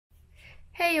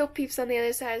Hey yo peeps on the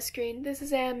other side of the screen, this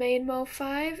is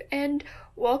Mo5 and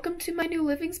welcome to my new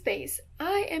living space.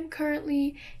 I am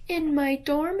currently in my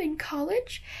dorm in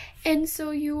college, and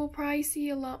so you will probably see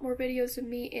a lot more videos of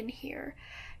me in here.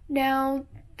 Now,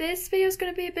 this video is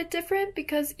going to be a bit different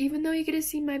because even though you get to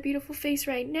see my beautiful face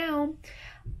right now,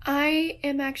 I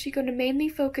am actually going to mainly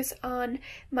focus on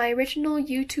my original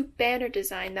YouTube banner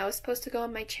design that was supposed to go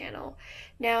on my channel.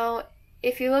 Now,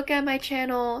 if you look at my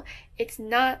channel, it's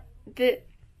not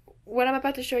what I'm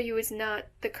about to show you is not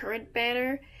the current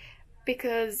banner,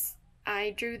 because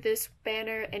I drew this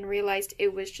banner and realized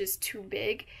it was just too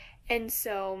big, and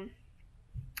so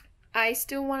I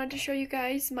still wanted to show you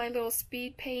guys my little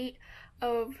speed paint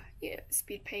of,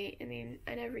 speed paint, I mean,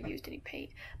 I never used any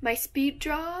paint. My speed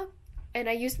draw, and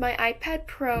I used my iPad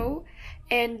Pro,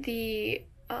 and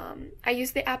I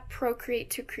used the app Procreate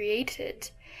to create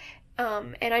it.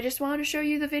 And I just wanted to show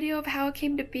you the video of how it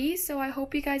came to be, so I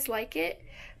hope you guys like it.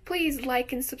 Please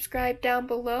like and subscribe down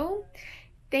below.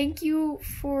 Thank you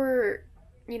for,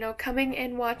 coming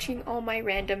and watching all my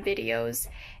random videos.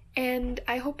 And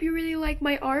I hope you really like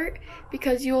my art,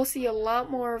 because you will see a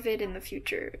lot more of it in the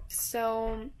future.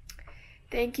 So,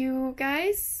 thank you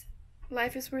guys.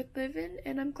 Life is worth living,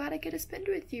 and I'm glad I get to spend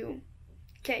it with you.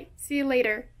 Okay, see you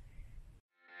later.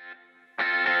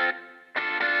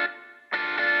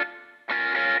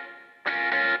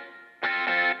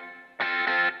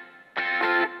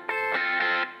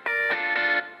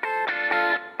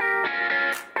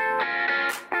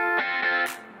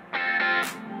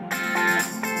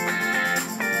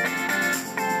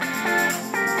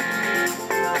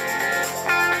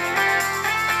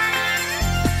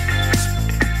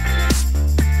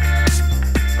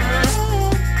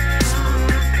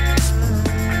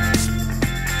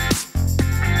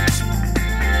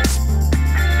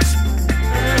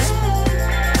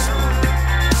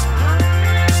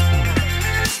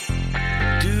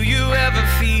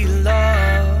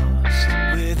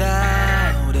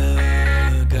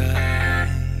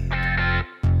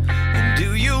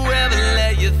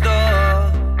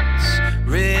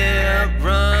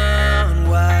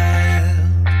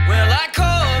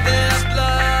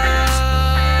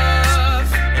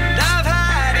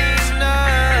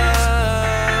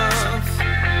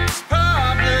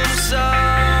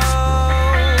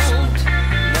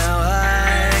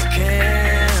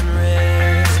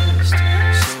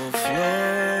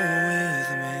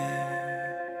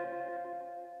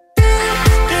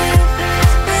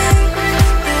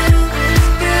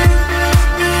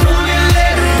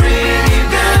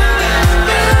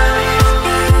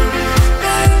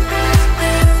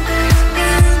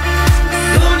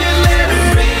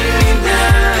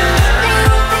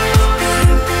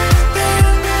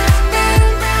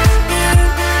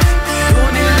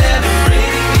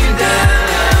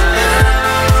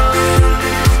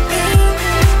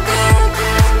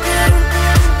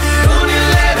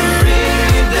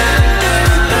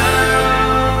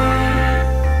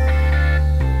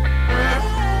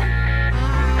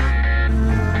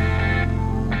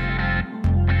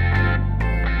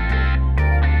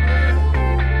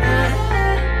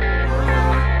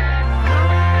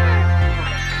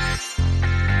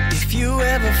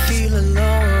 Feel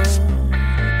alone,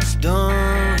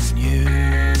 don't you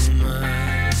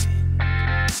mind?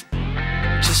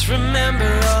 Just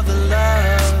remember all the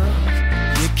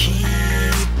love you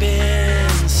keep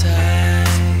inside.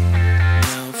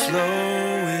 Now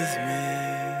flow with me.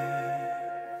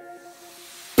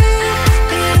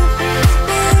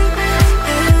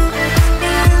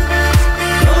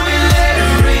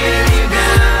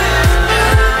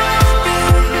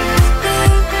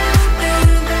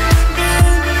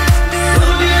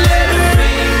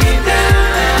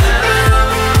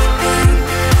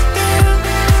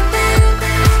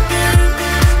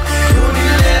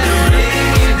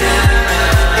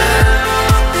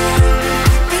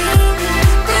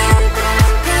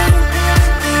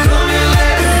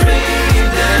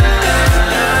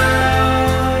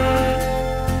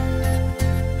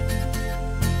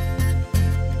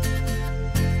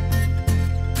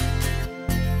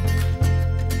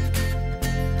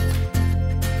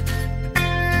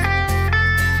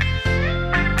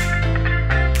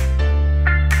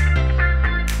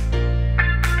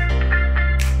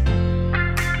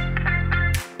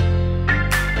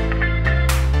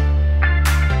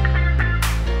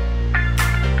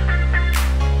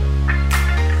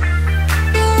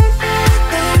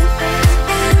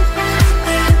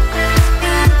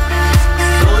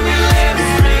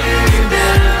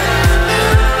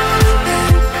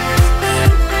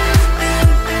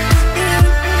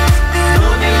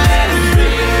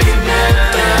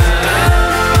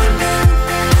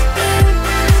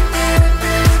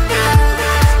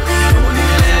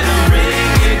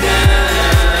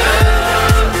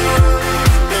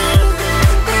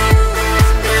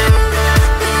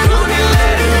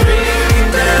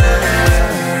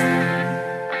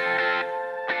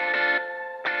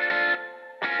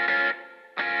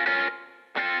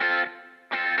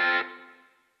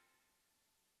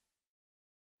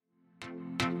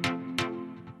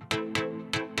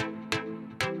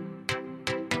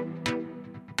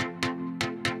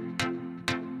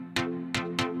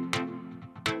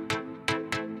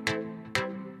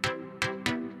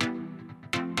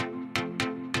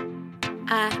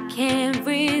 I can't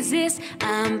resist,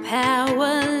 I'm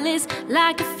powerless,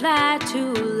 like a fly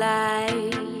to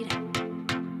light.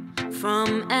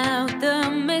 From out the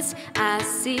mist, I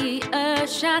see a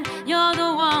shine, you're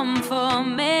the one for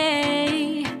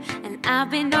me. And I've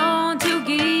been known to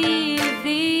give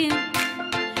in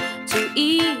too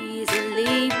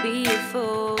easily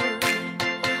before,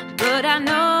 but I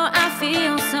know I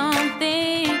feel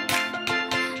something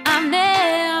I've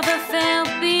never felt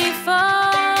before.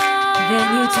 Then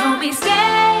you told me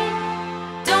stay,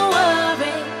 don't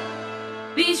worry,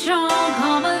 be strong,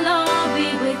 come along, be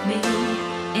with me.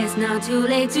 It's not too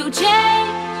late to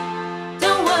change,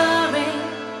 don't worry,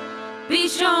 be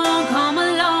strong, come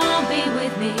along, be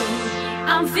with me.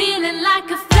 I'm feeling like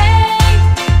a flame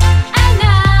at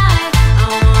night, I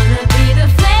wanna be the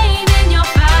flame in your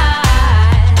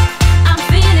fire. I'm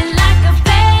feeling like a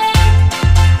flame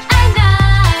at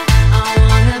night, I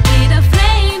wanna be the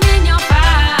flame in your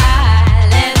fire.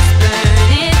 Let's burn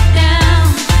it down.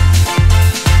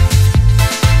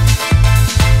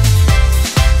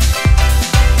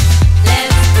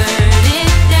 Let's burn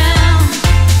it down.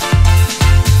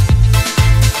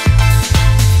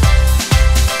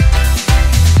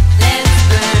 Let's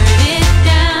burn it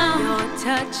down. Your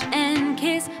touch and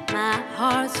kiss, my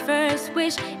heart's first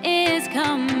wish is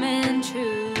coming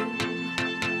true.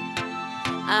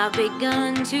 I've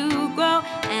begun to grow,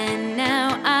 and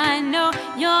now I know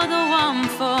you're the one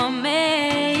for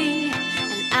me.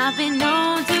 And I've been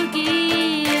known to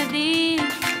give in